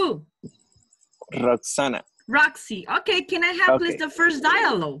working with who? Roxana. Roxy. Okay, can I have please the first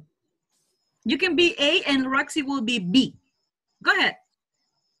dialogue? You can be A and Roxy will be B. Go ahead.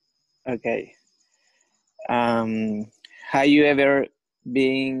 Okay. Have you ever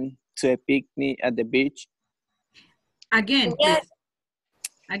been to a picnic at the beach? Again, please.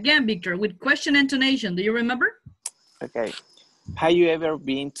 Again, Victor, with question intonation. Do you remember? Okay. Have you ever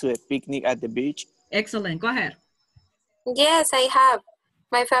been to a picnic at the beach? Excellent. Go ahead. Yes, I have.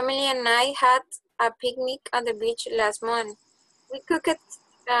 My family and I had a picnic at the beach last month. We cooked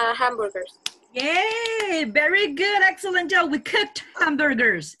hamburgers. Yay! Very good. Excellent job. We cooked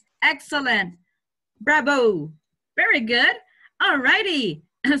hamburgers. Excellent. Bravo. Very good. All righty.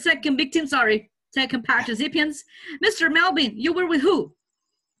 Second victim, sorry. Second participants. Mr. Melvin, you were with who?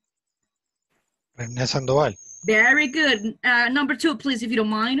 René Sandoval. Very good. Number 2, please, if you don't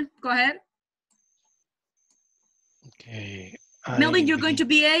mind. Go ahead. Okay. Melvin, you're going to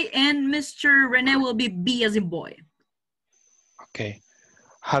be A, and Mr. Rene will be B as in boy. Okay.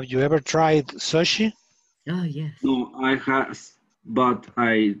 Have you ever tried sushi? Oh, yes. No, I have, but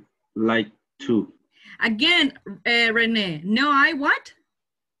I like to. Again, Rene, no, I what?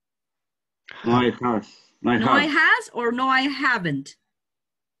 No, I has. No, I has or no, I haven't?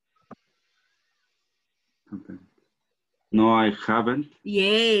 Okay. No, I haven't.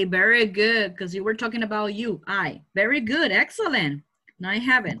 Yay, very good, because you were talking about you, I. Very good, excellent. No, I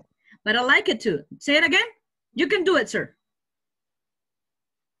haven't, but I like it too. Say it again. You can do it, sir.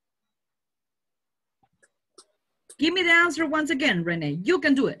 Give me the answer once again, Rene. You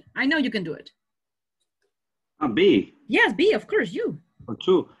can do it. I know you can do it. B. Yes, B, of course, you. Or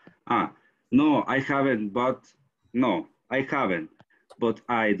 2. No, I haven't, but no, I haven't, but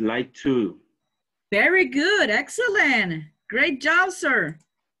I'd like to. Very good, excellent. Great job, sir.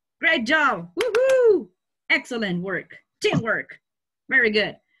 Great job. Woohoo! Excellent work. Teamwork. Very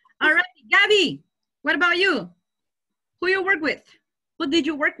good. All right, Gabby, what about you? Who you work with? Who did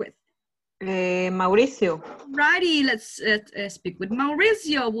you work with? Mauricio. Righty, let's speak with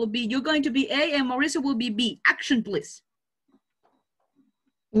Mauricio. You're going to be A and Mauricio will be B. Action, please.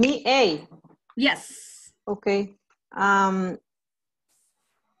 Me, A. Yes. Okay.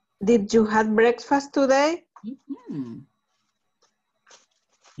 Did you have breakfast today? Mm-hmm.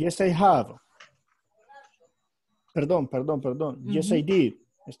 Yes, I have. Perdón. Mm-hmm. Yes, I did.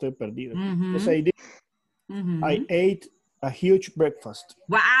 Estoy perdido. Mm-hmm. Yes, I did. Mm-hmm. I ate a huge breakfast.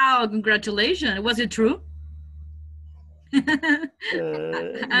 Wow, congratulations. Was it true?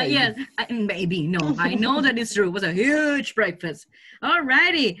 Yes, maybe. No, I know that it's true. It was a huge breakfast. All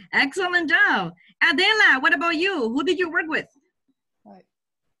righty. Excellent job. Adela, what about you? Who did you work with?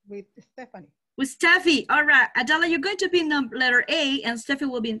 With Stephanie. With Steffi. All right. Adela, you're going to be letter A and Steffi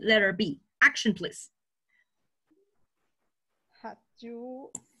will be letter B. Action, please. Have you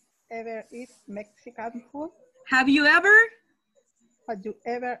ever eaten Mexican food? Have you ever? Have you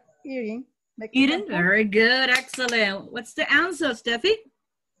ever eaten Mexican food? Very good. Excellent. What's the answer, Steffi?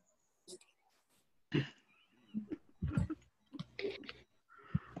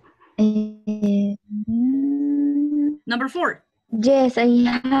 Number 4. Yes, I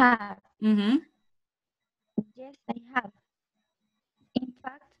have. Mm-hmm. Yes, I have. In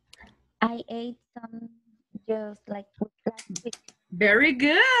fact, I ate some just like last week. Very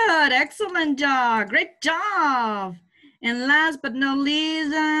good. Excellent job. Great job. And last but not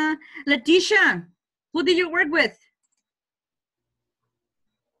least, Leticia, who did you work with?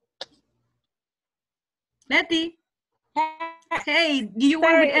 Letty. Hey, you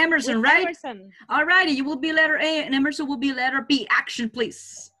work with Emerson, right? Emerson. All righty, you will be letter A and Emerson will be letter B. Action,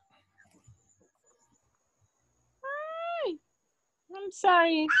 please. Hi. I'm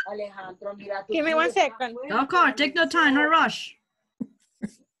sorry. Give me 1 second. Of course, take no time, no rush.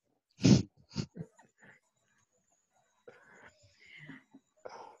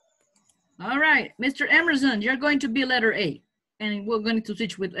 All right, Mr. Emerson, you're going to be letter A. And we're going to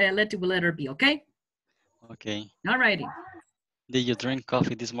switch with Letty with letter B, okay? Okay. All righty. Did you drink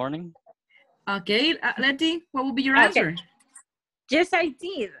coffee this morning? Okay, Letty, what will be your answer? Yes, I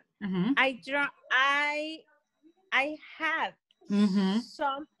did. Mm-hmm. I had mm-hmm.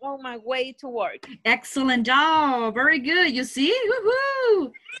 some on my way to work. Excellent job. Very good. You see?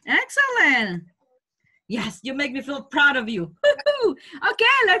 Woohoo! Excellent. Yes, you make me feel proud of you. Woohoo! Okay,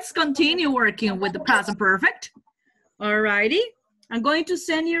 let's continue working with the present perfect. All righty. I'm going to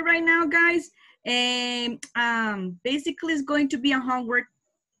send you right now, guys. And basically, it's going to be a homework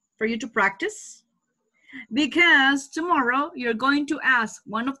for you to practice, because tomorrow you're going to ask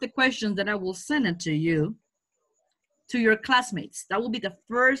one of the questions that I will send it to you, to your classmates. That will be the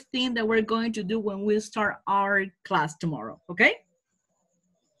first thing that we're going to do when we start our class tomorrow, okay?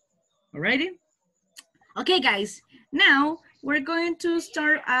 Alrighty? Okay, guys, now we're going to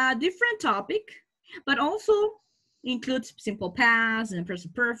start a different topic, but also includes simple past and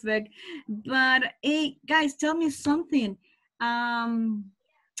present perfect. But hey, guys, tell me something.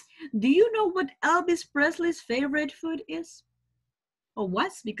 Do you know what Elvis Presley's favorite food is? Or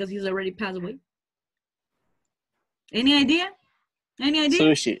was, because he's already passed away? Any idea? Any idea?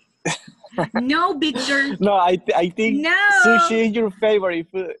 Sushi. No, Victor. No, I think no. Sushi is your favorite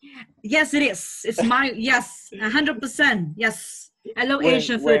food. Yes, it is. It's my, yes, 100%. Yes. I love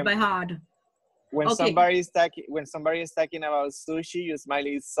Asian food by heart. When somebody is talking about sushi, your smile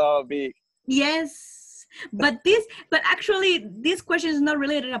is so big. Yes. But actually, this question is not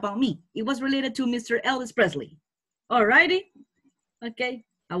related about me. It was related to Mr. Elvis Presley. Alrighty. Okay.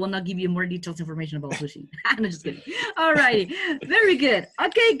 I will not give you more detailed information about sushi. I'm just kidding. Alrighty. Very good.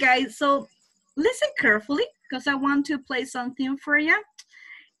 Okay, guys. So listen carefully, because I want to play something for you.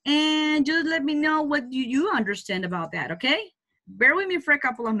 And just let me know what you understand about that, okay? Bear with me for a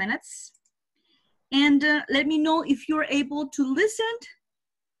couple of minutes. And let me know if you're able to listen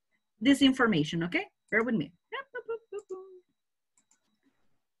this information, okay? Bear with me.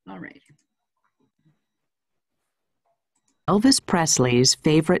 All right. Elvis Presley's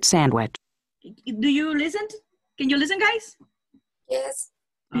favorite sandwich. Do you listen? Can you listen, guys? Yes.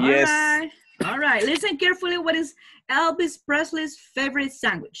 All right. All right. Listen carefully. What is Elvis Presley's favorite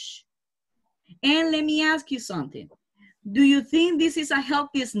sandwich? And let me ask you something. Do you think this is a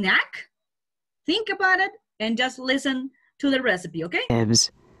healthy snack? Think about it and just listen to the recipe, okay?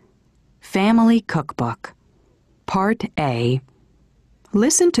 Family Cookbook, Part A.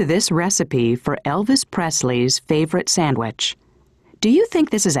 Listen to this recipe for Elvis Presley's favorite sandwich. Do you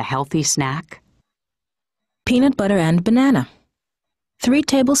think this is a healthy snack? Peanut butter and banana. 3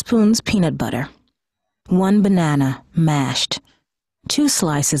 tablespoons peanut butter. 1 banana, mashed. 2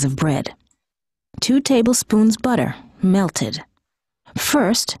 slices of bread. 2 tablespoons butter, melted.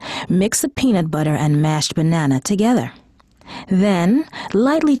 First, mix the peanut butter and mashed banana together. Then,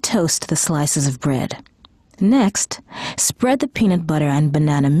 lightly toast the slices of bread. Next, spread the peanut butter and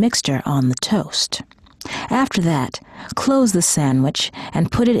banana mixture on the toast. After that, close the sandwich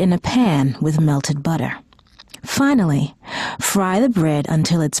and put it in a pan with melted butter. Finally, fry the bread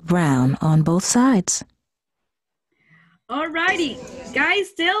until it's brown on both sides. Alrighty,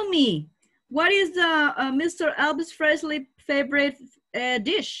 guys, tell me, what is the Mr. Elvis Presley favorite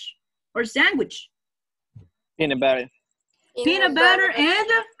dish or sandwich? Peanut butter. Peanut butter and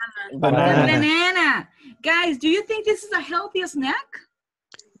banana. Guys, do you think this is a healthy snack?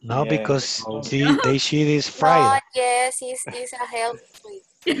 No, because they see this fried. Oh, yes, it's a healthy.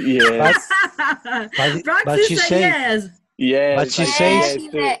 Yes. But she said yes. Yes. But she says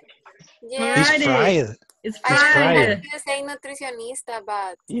it's fried. It's fried. You say nutricionista,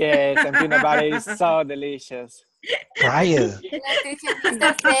 but yes, and peanut butter is so delicious. Fried.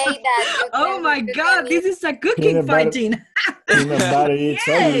 Nutritionista say that. Oh my God, this is a cooking fighting. Peanut butter is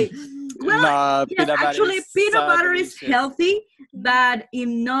healthy. Well, yes, actually, peanut so butter delicious. is healthy, but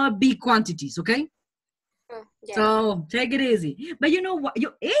in not big quantities, okay? Yeah. So take it easy. But you know what?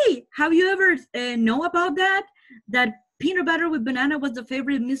 Hey, have you ever know about that? That peanut butter with banana was the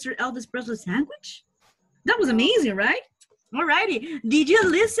favorite Mr. Elvis Presley sandwich? That was amazing, right? Alrighty. Did you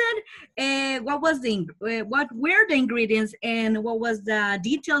listen? What were the ingredients and what was the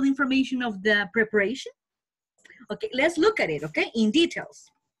detailed information of the preparation? Okay, let's look at it, okay, in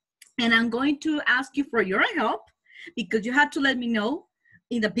details. And I'm going to ask you for your help because you have to let me know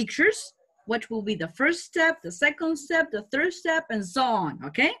in the pictures what will be the first step, the second step, the third step, and so on,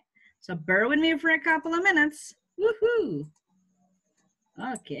 okay? So bear with me for a couple of minutes. Woohoo!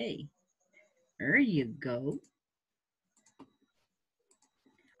 Okay, there you go.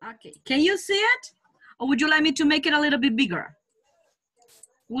 Okay, can you see it? Or would you like me to make it a little bit bigger?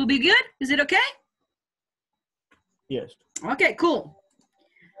 Will be good? Is it okay? Yes. Okay, cool.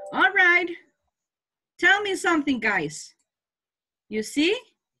 All right. Tell me something, guys. You see?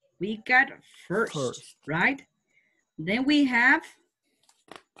 We got first, right? Then we have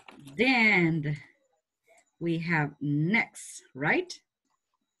then. We have next, right?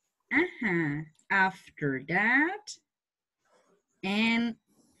 After that. And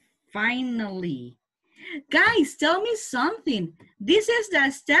finally. Guys, tell me something. This is the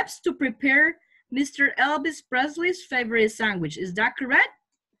steps to prepare Mr. Elvis Presley's favorite sandwich. Is that correct?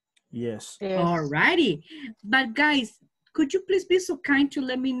 Yes. Alrighty. But guys, could you please be so kind to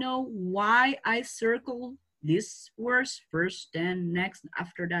let me know why I circle these words first, then next,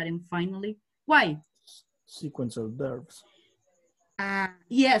 after that, and finally? Why? Sequence of verbs.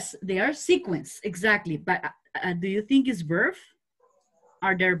 Yes, they are sequence, exactly. But do you think it's verb?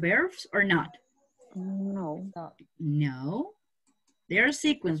 Are there verbs or not? No. No. They are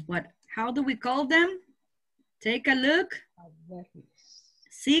sequence. How do we call them? Take a look.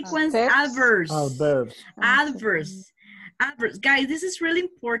 Sequence adverbs. Adverbs. Guys, this is really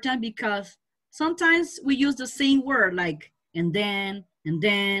important because sometimes we use the same word like and then,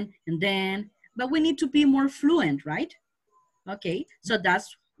 but we need to be more fluent, right? Okay, so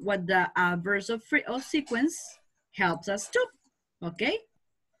that's what the adverbs of sequence helps us do, okay?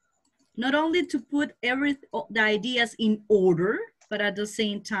 Not only to put the ideas in order, but at the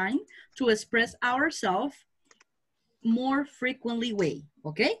same time to express ourselves more frequently way,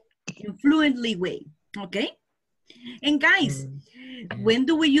 okay? In fluently way, okay? And guys, when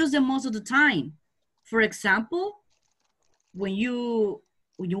do we use them most of the time? For example, when you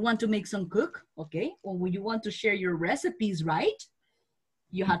want to make some cook, okay? Or when you want to share your recipes, right?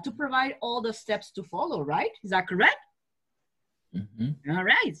 You have to provide all the steps to follow, right? Is that correct? Mm-hmm. All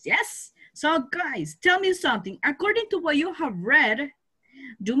right, yes. So guys, tell me something. According to what you have read,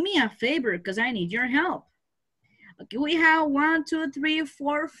 do me a favor because I need your help. Okay, we have 1, 2, 3,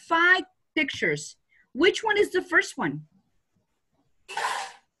 4, 5 pictures. Which one is the first one?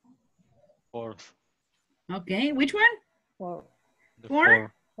 Fourth. Okay, which one? Four.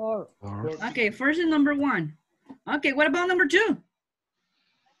 Four? Four. Okay, first is number 1. Okay, what about number 2?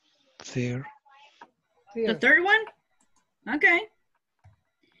 Third. The third one? Okay.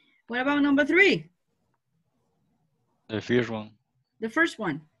 What about number 3? The first one. The first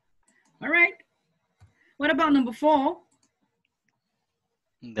one. All right. What about number 4?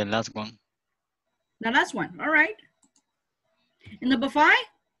 The last one. The last one. All right. And number 5?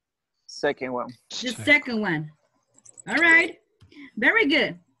 Second one. The second one. All right. Very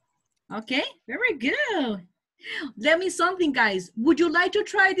good. Okay. Very good. Let me something, guys. Would you like to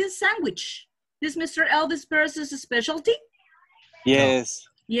try this sandwich? This Mr. Elvis Perez's specialty? Yes.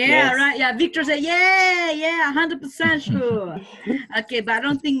 Yeah, yes. Right. Yeah, Victor said, yeah, 100% sure. Okay, but I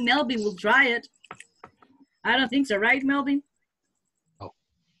don't think Melvin will try it. I don't think so, right, Melvin? No.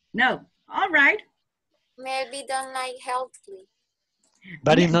 No. All right. Maybe don't like healthy.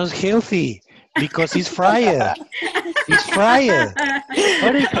 But it's not healthy because it's fried. It's fried.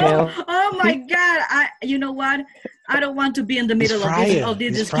 What is healthy? Oh my God. You know what? I don't want to be in the middle of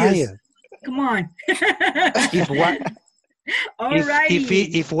this excuse. Come on. If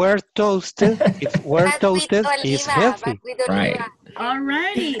we're toasted, it's healthy. Right. All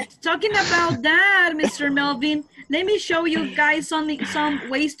righty. Talking about that, Mr. Melvin, let me show you guys some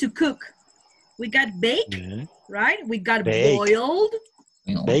ways to cook. We got bake, right? We got boiled.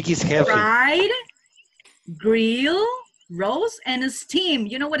 Bake is healthy. Fried, grill, roast, and steam.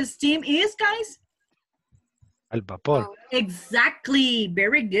 You know what a steam is, guys? Al vapor. Exactly.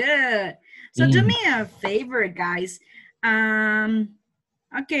 Very good. So do me a favor, guys.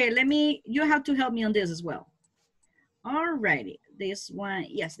 Okay, you have to help me on this as well. All righty. This one.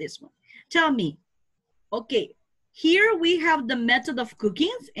 Yes, this one. Tell me. Okay. Here we have the method of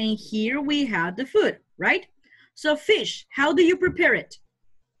cooking, and here we have the food, right? So fish, how do you prepare it?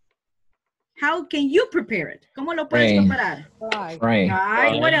 How can you prepare it? ¿Cómo lo puedes preparar? Fry.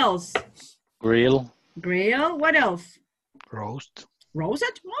 Right. What else? Grill. Grill. What else? Roast. Roast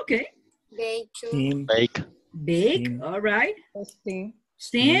it? Okay. Bake. Steam. Bake. Bake. All right. Steam.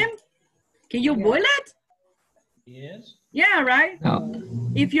 Steam. Can you boil it? Yes. Yeah, right? No.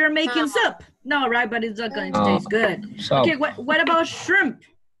 If you're making soup. No, right? But it's not going to taste good. Soup. Okay, what about shrimp?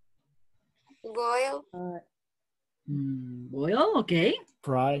 Boil. Boil, okay.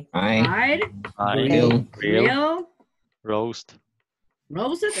 Fry. Fried. Grill. Roast.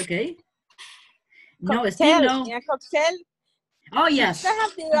 Roasted, okay. No, Cocktail. steam, no. Yeah, cocktail. Oh, yes.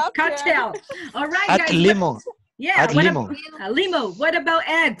 Cocktail. All right, guys. Add lemon. Yeah. Add lemon. Limo. What about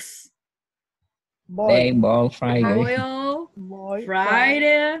eggs? Boil, fried. Boil,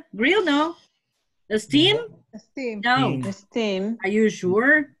 fried, grill, no. The steam? Steam. No. Steam. Are you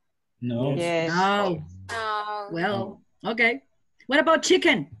sure? No. Yes. No. Well, okay. What about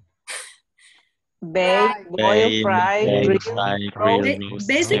chicken? Bake, boil, fry, grill.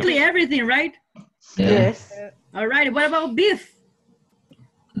 Basically everything, right? Yes. All right. What about beef?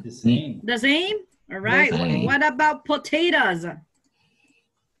 The same. The same? All right. What about potatoes?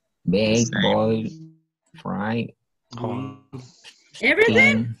 Bake, boil, fry.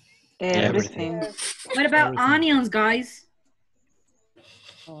 Everything? Everything. What about onions, guys?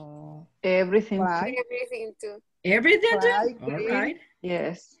 Everything. Everything too. Everything too? All right.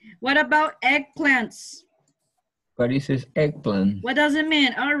 Yes. What about eggplants? What is this eggplant? What does it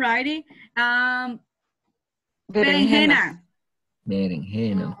mean? All righty. Berenjena.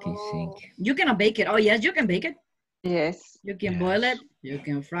 Berenjena, okay, thank you. You cannot bake it. Oh, yes, you can bake it. Yes. You can boil it, you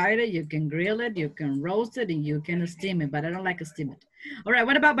can fry it, you can grill it, you can roast it, and you can steam it, but I don't like to steam it. All right,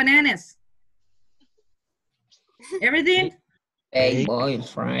 what about bananas? Everything? Bake, boil,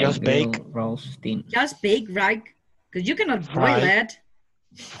 fry, Just grill, bake. roast, steam. Just bake, right? Because you cannot Fry. boil it.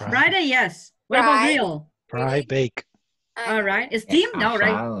 Fry. Fried it, yes. What about grill? Fry, bake. All right. Steam? No,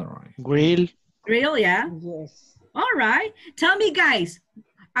 right? Grill. Grill, yeah. Yes. All right. Tell me, guys,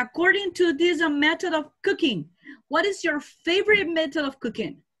 according to this method of cooking, what is your favorite method of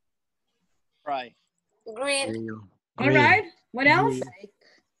cooking? Fry. Grill. All right. What else?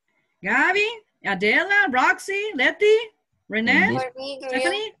 Gabi, Adela, Roxy, Letty, Renee, For me, grill.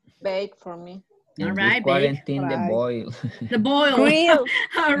 Stephanie? Bake for me. All In right, this quarantine, the boil. The boil. Grill.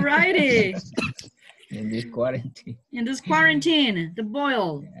 All righty. In this quarantine. In this quarantine, the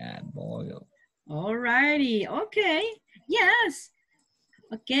boil. Yeah, boil. All righty. Okay. Yes.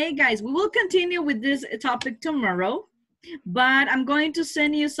 Okay, guys, we will continue with this topic tomorrow, but I'm going to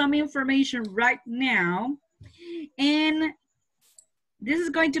send you some information right now. And this is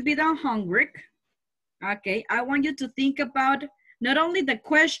going to be the homework. Okay, I want you to think about not only the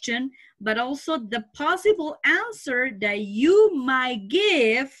question, but also the possible answer that you might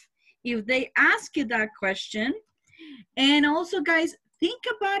give if they ask you that question. And also, guys, think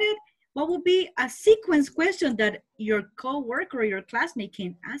about it. What would be a sequence question that your coworker or your classmate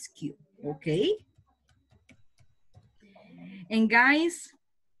can ask you, okay? And guys,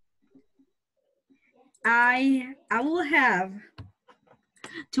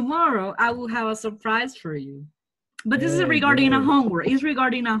 tomorrow I will have a surprise for you. But this is regarding a homework. It's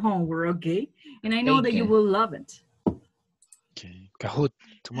regarding a homework, okay? And I know that you will love it. Okay. Kahoot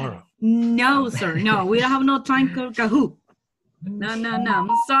tomorrow. No, sir. No, we don't have no time for Kahoot. No. I'm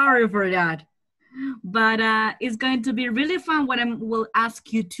sorry for that. But it's going to be really fun what I will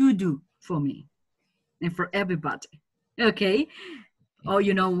ask you to do for me and for everybody. Okay? Oh,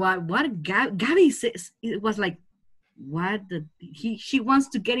 you know what? What Gabby says, it was like, she wants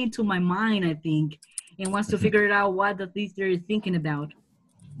to get into my mind, I think, and wants to figure out what the things they're thinking about.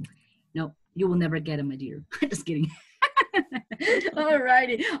 No, you will never get it, my dear. Just kidding. All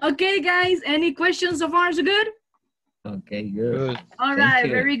righty. Okay, guys, any questions so far? So good? Okay, good. All right,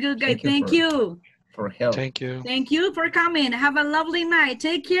 very good, guys. Thank you. For help. Thank you. Thank you for coming. Have a lovely night.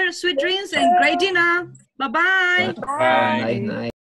 Take care, sweet dreams, and great dinner. Bye-bye. Bye. Night, night.